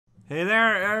Hey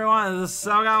there, everyone. This is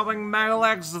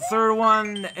MaGLX3, the third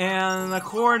one, and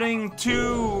according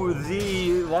to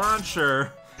the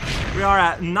launcher, we are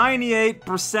at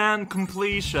 98%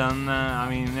 completion. I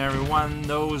mean, everyone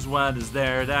knows what is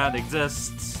there that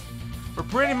exists. We're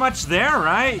pretty much there,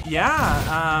 right?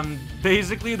 Yeah.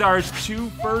 Basically, there's 2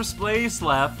 first place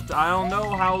left. I don't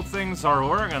know how things are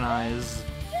organized,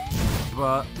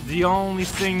 but the only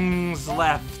things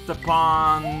left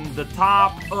upon the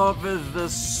top of the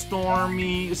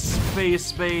stormy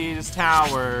space-based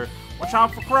tower. Watch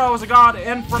out for crows, I got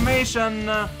information.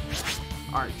 Are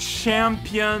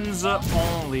champions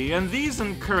only. And these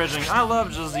encouraging. I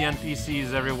love just the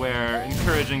NPCs everywhere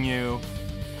encouraging you.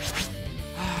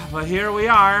 But here we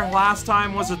are. Last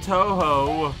time was a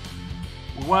Toho.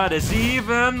 What is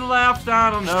even left? I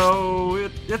don't know.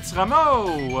 It's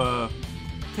Rameau.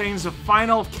 Contains a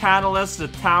final catalyst to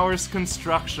tower's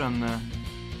construction.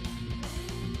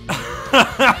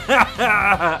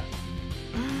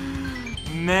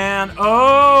 Man,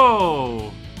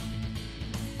 oh,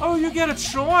 you get a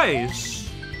choice.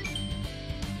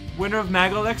 Winner of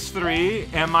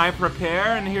MaGLX3, am I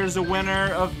prepared? And here's a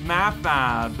winner of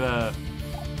MapFab.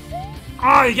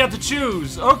 Oh, you get to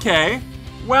choose. Okay.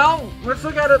 Well, let's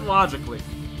look at it logically.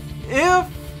 If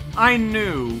I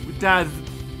knew that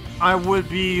I would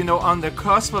be, you know, on the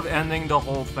cusp of ending the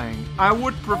whole thing, I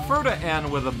would prefer to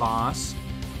end with a boss.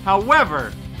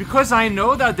 However, because I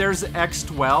know that there's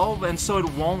X12, and so it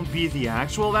won't be the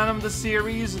actual end of the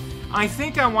series, I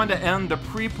think I want to end the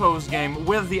pre-post game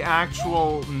with the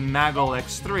actual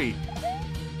MaGLX3.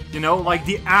 You know, like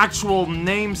the actual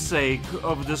namesake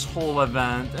of this whole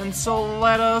event. And so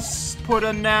let us put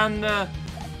an end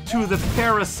to the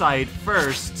parasite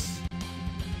first.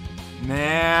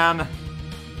 Man.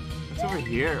 Over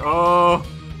here. Oh,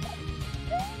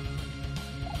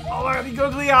 look at the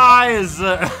googly eyes.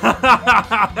 Oh,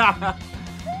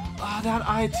 that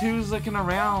eye too's looking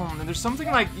around, and there's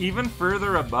something like even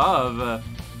further above.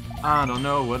 I don't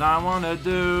know what I want to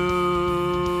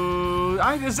do.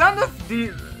 Is that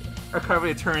the Archive of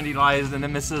Eternity lies, the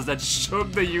nemesis that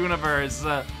shook the universe?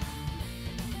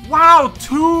 Wow,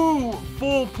 2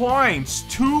 full points,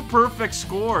 2 perfect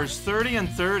scores, 30 and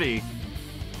 30.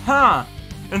 Huh.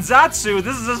 And Zatsu,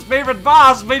 this is his favorite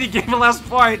boss, but he gave him less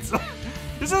points.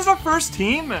 This is our first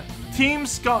team. Team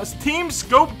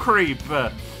Scope Creep.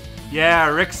 Yeah,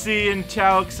 Rixithechao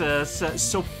Chaoxys,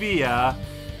 Sophia.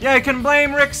 Yeah, you can blame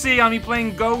Rixie on me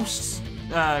playing Ghost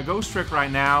Trick right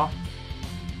now.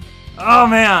 Oh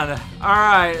man.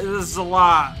 Alright, this is a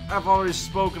lot. I've already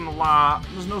spoken a lot.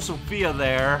 There's no Sophia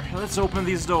there. Let's open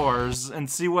these doors and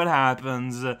see what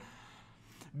happens.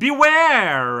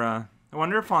 Beware! I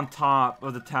wonder if on top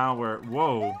of the tower...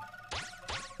 Whoa.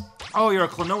 Oh, you're a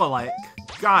Klonoa-like.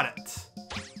 Got it.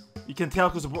 You can tell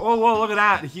because... Oh, whoa, look at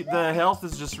that. The health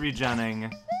is just regenning.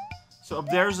 So up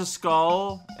there's a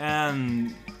skull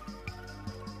and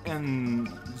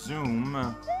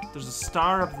zoom. There's a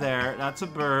star up there. That's a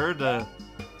bird.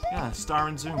 Yeah, star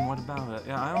and zoom. What about it?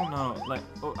 Yeah, I don't know. Like,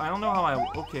 oh, I don't know how I...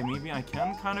 Okay, maybe I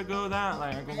can kind of go that.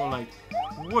 Like, I can go like...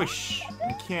 Whoosh.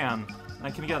 I can. I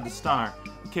can get the star.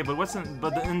 Okay, but what's in...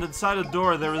 But in the side of the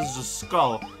door, there is a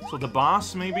skull. So the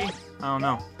boss, maybe? I don't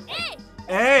know.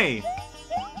 Hey!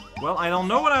 Well, I don't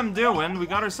know what I'm doing. We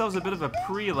got ourselves a bit of a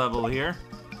pre-level here.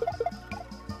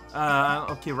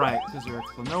 Okay, right. Because you're a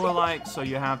Klonoa-like, so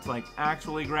you have to, like,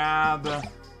 actually grab...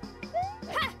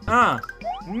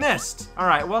 Missed!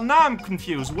 Alright, well, now I'm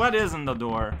confused. What is in the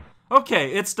door?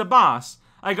 Okay, it's the boss.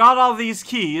 I got all these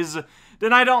keys.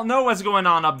 Then I don't know what's going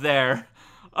on up there.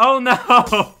 Oh,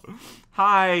 no!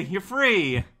 Hi, you're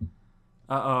free.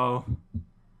 Uh-oh.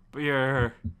 But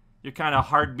you're kind of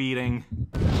heart beating.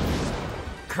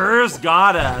 Curse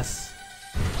goddess.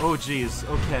 Oh jeez,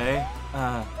 okay.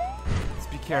 Let's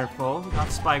be careful. We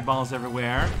got spike balls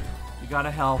everywhere. You got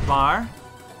a health bar.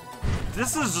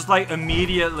 This is just like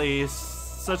immediately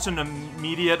such an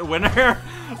immediate winner.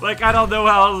 Like, I don't know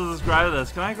how else to describe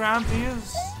this. Can I grab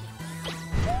these?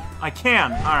 I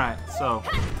can. Alright, so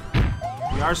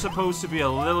we are supposed to be a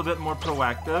little bit more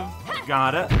proactive.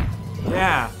 Got it.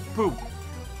 Yeah. Poop.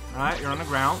 Alright, you're on the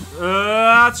ground.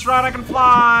 That's right, I can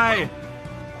fly!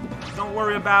 Don't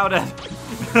worry about it.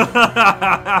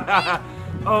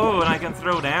 Oh, and I can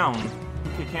throw down.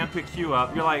 Okay, can't pick you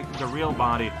up. You're like the real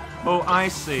body. Oh, I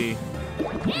see.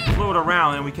 We float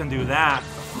around and we can do that.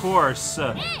 Of course.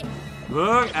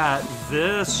 Look at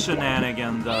this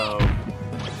shenanigan, though.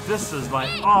 This is like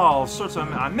all sorts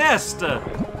of... I missed!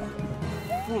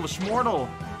 Foolish mortal.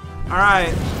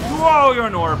 Alright. Whoa, you're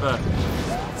an orb.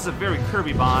 This is a very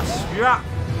Kirby boss. Yeah,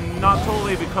 not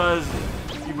totally because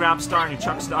you grab star and you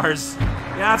chuck stars.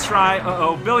 Yeah, that's right.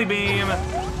 Uh-oh, Billy Beam.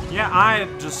 Yeah, I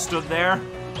just stood there.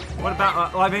 What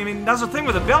about, I mean, that's the thing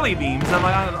with the Billy Beams.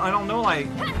 I don't know, like,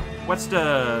 what's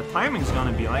the timing's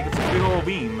gonna be like. It's a big old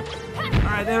beam.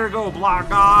 Alright, there we go, Block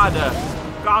God.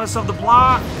 Goddess of the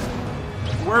block.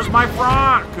 Where's my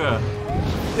frock?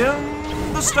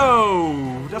 In the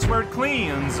stove. That's where it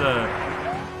cleans.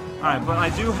 Alright, but I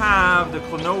do have the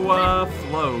Klonoa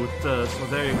float. So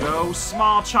there you go.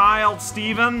 Small child,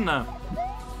 Steven.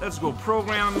 Let's go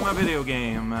program my video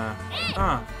game.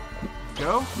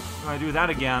 Go? Do I do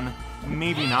that again?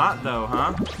 Maybe not, though,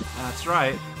 huh? That's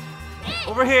right.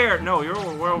 Over here! No,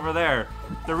 we're over there.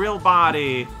 The real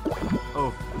body.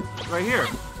 Oh, right here.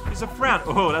 He's a friend.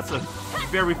 Oh, that's a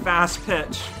very fast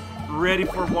pitch. Ready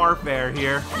for warfare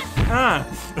here.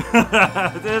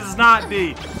 This is not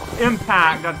the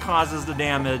impact that causes the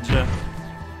damage.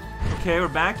 Okay, we're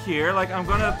back here. Like, I'm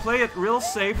gonna play it real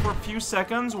safe for a few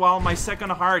seconds while my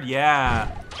second heart, yeah,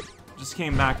 just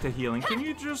came back to healing. Can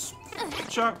you just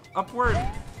chuck upward? I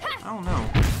don't know.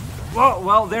 Whoa,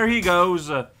 well, there he goes.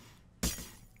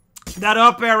 That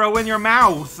up arrow in your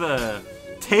mouth.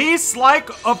 Tastes like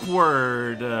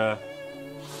upward.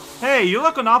 Hey, you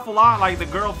look an awful lot like the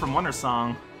girl from Wonder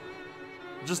Song.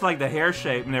 Just like the hair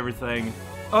shape and everything.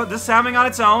 Oh, this is having on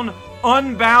its own.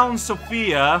 Unbound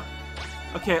Sophia.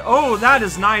 Okay, oh, that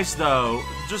is nice, though.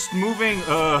 Just moving,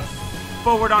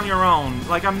 forward on your own.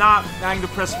 Like, I'm not having to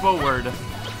press forward.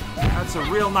 That's a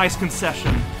real nice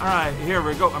concession. Alright, here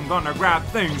we go. I'm gonna grab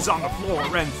things on the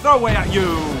floor and throw it at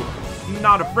you.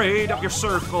 Not afraid of your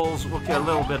circles. Okay, a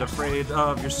little bit afraid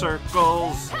of your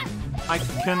circles. I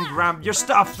can grab your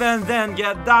stuff and then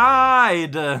get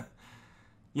died.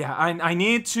 Yeah, I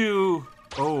need to...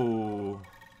 Oh.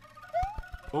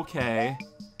 Okay.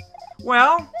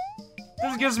 Well,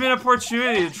 this gives me an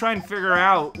opportunity to try and figure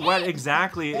out what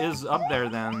exactly is up there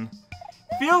then.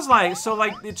 Feels like, so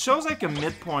like, it shows like a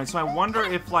midpoint, so I wonder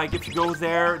if like, if you go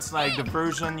there, it's like the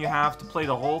version you have to play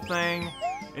the whole thing.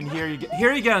 And here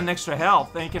you get an extra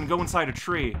health, and you can go inside a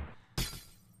tree.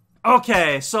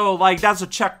 Okay, so like, that's a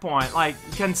checkpoint, like,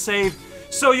 you can save.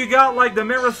 So you got like the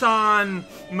marathon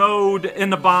mode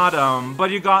in the bottom, but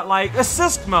you got like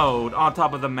assist mode on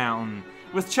top of the mountain.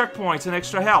 With checkpoints and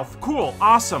extra health. Cool,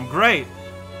 awesome, great.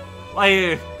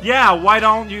 Like, yeah, why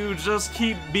don't you just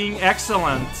keep being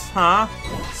excellent, huh?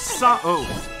 Oh.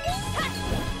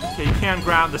 Okay, you can't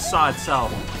grab the saw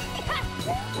itself.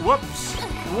 Whoops.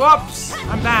 Whoops!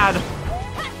 I'm bad.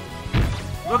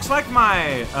 Looks like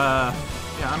my, yeah,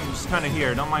 I'm just kind of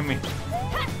here, don't mind me.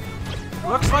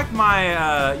 Looks like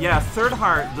my, yeah, third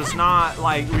heart does not,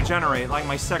 like, regenerate like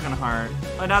my second heart.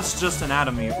 That's just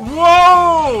anatomy.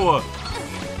 Whoa!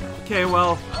 Okay,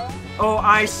 well, oh,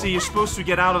 I see. You're supposed to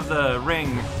get out of the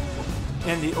ring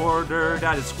in the order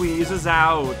that it squeezes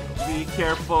out. Be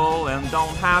careful and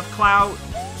don't have clout.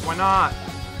 Why not?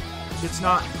 It's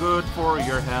not good for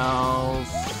your health.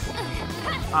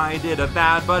 I did a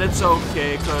bad, but it's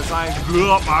okay, cause I blew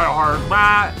up my heart.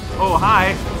 Oh,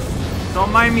 hi.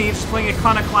 Don't mind me, just playing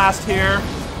Iconoclast here.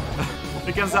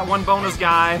 Against that one bonus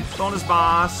guy. Bonus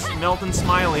boss, Milton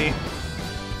Smiley.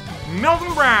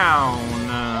 Milton Brown.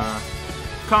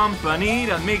 Company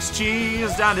that makes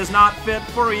cheese that is not fit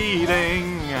for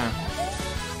eating.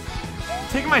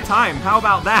 Taking my time, how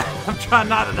about that? I'm trying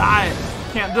not to die.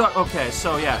 Can't do it. Okay,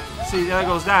 so yeah. See, there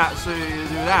goes that. So you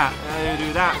do that, and you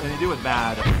do that, and you do it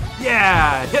bad.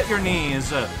 Yeah, hit your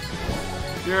knees.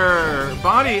 Your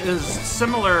body is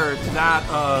similar to that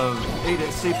of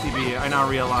 8 Safety B, I now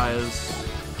realize.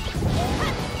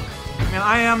 I mean,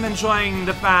 I am enjoying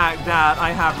the fact that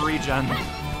I have regen.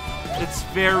 It's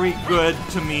very good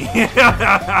to me.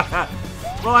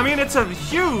 Well, I mean, it's a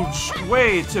huge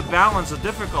way to balance the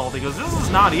difficulty, because this is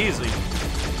not easy.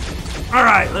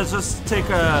 Alright, let's just take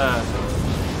a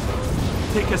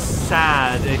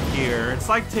sad here. It's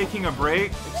like taking a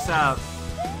break, except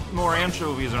more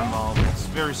anchovies are involved. It's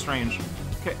very strange.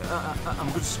 Okay,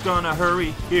 I'm just gonna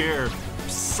hurry here.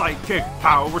 Psychic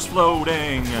powers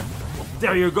floating.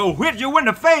 There you go, hit you in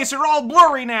the face, you're all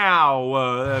blurry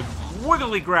now.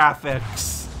 Wiggly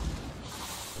graphics.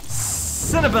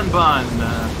 Cinnamon bun.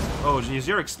 Oh geez,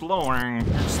 you're exploring.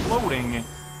 You're exploding.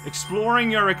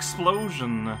 Exploring your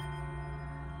explosion.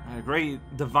 A great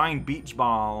divine beach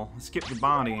ball. Skip your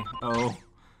body. Oh,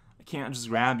 I can't just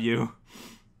grab you.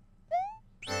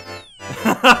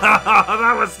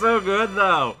 That was so good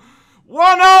though.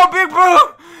 Whoa, no, Big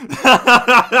Boo!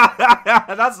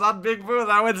 That's not Big Boo,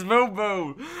 that was Boo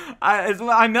Boo.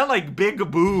 I meant like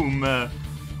Big Boom.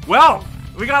 Well,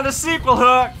 we got a sequel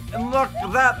hook, and look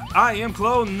at that, I am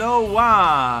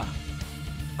Klonoa.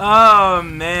 Oh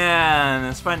man,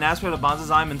 despite an aspect of the boss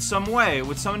design in some way,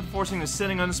 with some enforcing the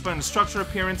sitting, undisplaying the structure,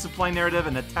 appearance, supply narrative,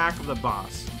 and attack of the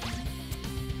boss.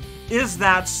 Is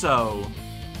that so?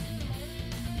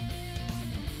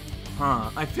 Huh,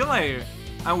 I feel like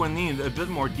I would need a bit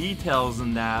more details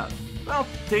than that. I'll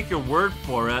take your word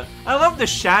for it. I love the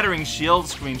shattering shield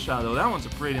screenshot though, that one's a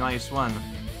pretty nice one.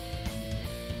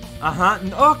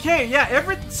 Okay,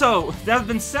 yeah, so there have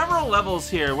been several levels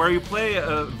here where you play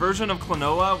a version of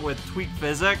Klonoa with tweaked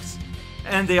physics,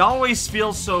 and they always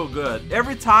feel so good.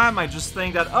 Every time I just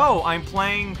think that, oh, I'm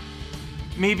playing,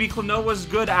 maybe Klonoa's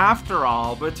good after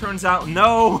all, but it turns out,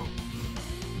 no,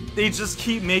 they just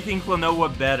keep making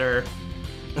Klonoa better.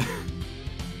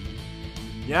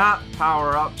 Yeah,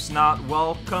 power-ups not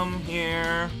welcome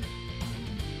here.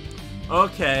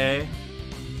 Okay.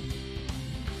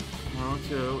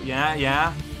 Okay,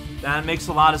 yeah, that makes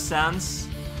a lot of sense.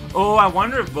 Oh, I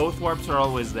wonder if both warps are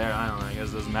always there. I don't know, I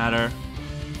guess it doesn't matter.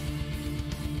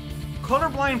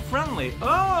 Colorblind friendly.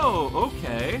 Oh,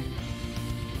 okay.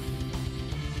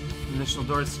 Initial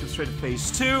door to skip straight to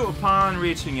phase 2 upon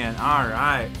reaching it.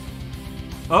 Alright.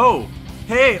 Oh,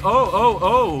 hey,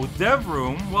 oh, dev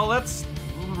room. Well, let's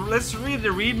read the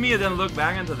readme and then look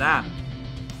back into that.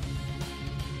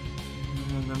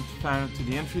 And then find to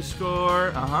the entry score.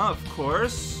 Of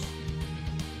course.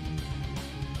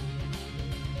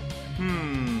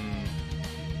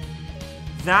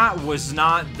 That was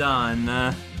not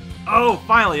done. Oh,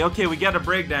 finally. Okay, we get a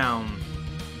breakdown.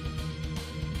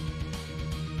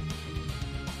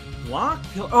 Block?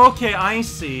 Okay, I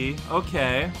see.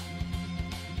 Okay.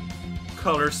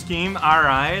 Color scheme.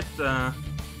 Alright.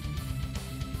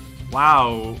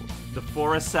 Wow. The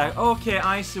forest sec. Okay,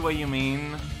 I see what you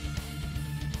mean.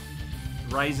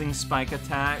 Rising spike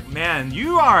attack. Man,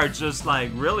 you are just like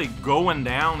really going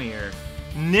down here.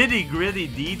 Nitty gritty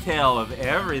detail of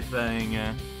everything.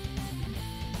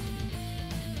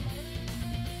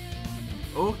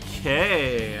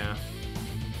 Okay.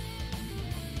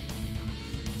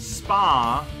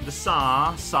 Spa. The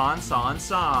saw. Saw and saw and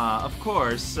saw. Of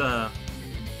course.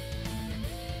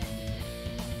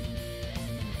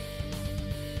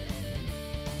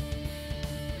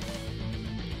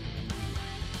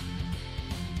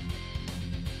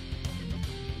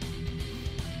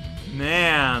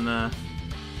 Man.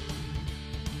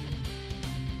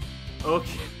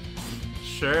 Okay.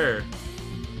 Sure.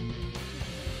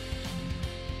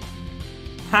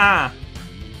 Ha!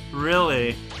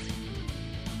 Really?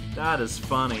 That is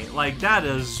funny. Like, that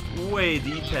is way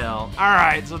detailed.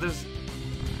 Alright, so this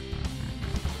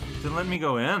didn't let me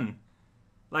go in.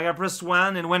 Like, I pressed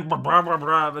 1 and it went but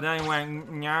then it went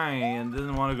and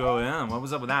didn't want to go in. What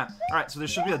was up with that? Alright, so there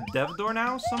should be a dev door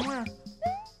now somewhere?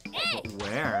 But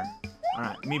where?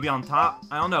 Alright, maybe on top?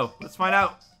 I don't know. Let's find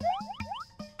out.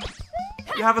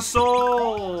 You have a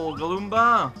soul,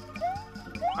 Galumba.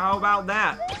 How about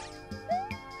that?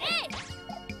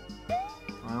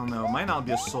 I don't know. Might not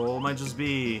be a soul. Might just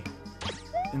be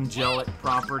angelic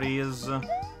properties.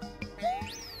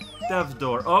 Dev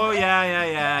door. Oh,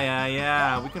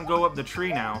 yeah. We can go up the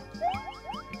tree now.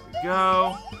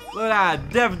 Go. Look at that.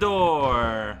 Dev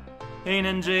door. Hey,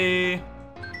 Ninja.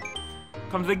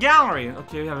 Come to the gallery.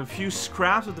 Okay, we have a few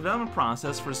scraps of development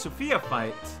process for the Sophia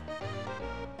fight.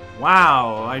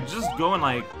 Wow, I just going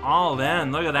like all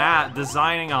in. Look at that.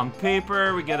 Designing on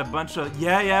paper. We get a bunch of...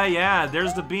 Yeah.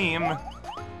 There's the beam.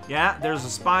 Yeah, there's a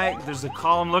spike. There's a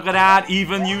column. Look at that.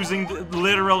 Even using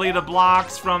literally the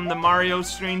blocks from the Mario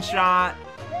screenshot.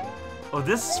 Oh,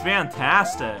 this is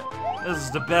fantastic. This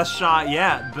is the best shot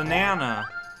yet. Banana.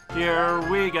 Here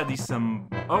we got these some...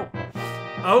 Oh,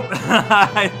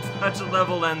 I touched a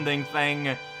level ending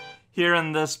thing here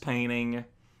in this painting.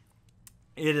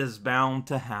 It is bound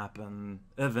to happen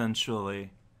eventually.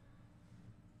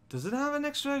 Does it have an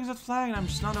extra exit flag and I'm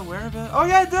just not aware of it? Oh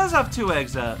yeah, it does have 2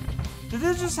 exit. Did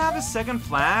it just have a second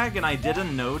flag and I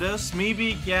didn't notice?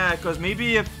 Maybe, yeah, because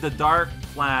maybe if the dark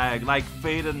flag like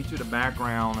faded into the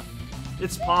background,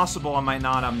 it's possible I might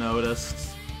not have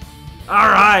noticed.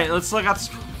 Alright, let's look at...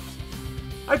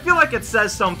 I feel like it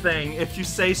says something if you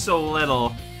say so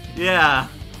little. Yeah.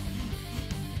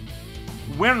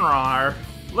 Winrar.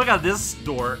 Look at this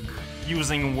dork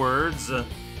using words.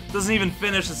 Doesn't even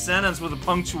finish a sentence with a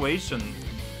punctuation.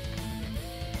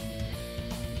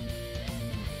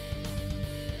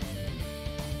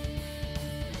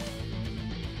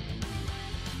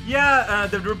 Yeah,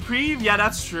 the reprieve, yeah,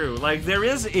 that's true. Like, there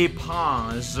is a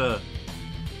pause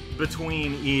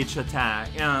between each attack.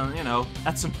 And, you know,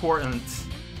 that's important.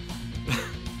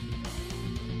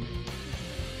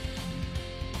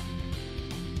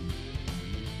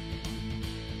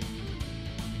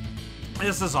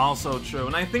 This is also true,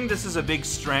 and I think this is a big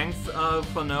strength of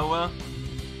Klonoa,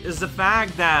 is the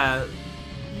fact that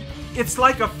it's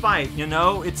like a fight, you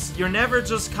know? You're never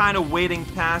just kind of waiting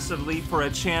passively for a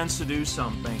chance to do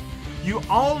something. You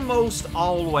almost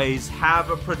always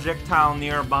have a projectile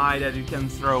nearby that you can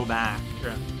throw back.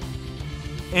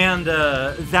 And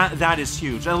that is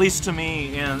huge, at least to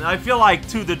me, and I feel like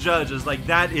to the judges, like,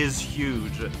 that is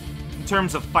huge in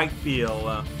terms of fight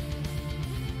feel.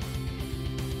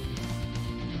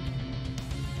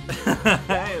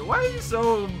 Hey, why are you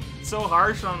so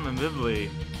harsh on Mavibli,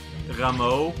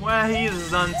 Rameau? Well,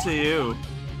 he's done to you.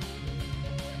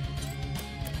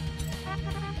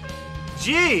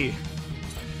 Gee!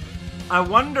 I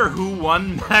wonder who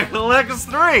won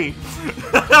MaGLX3!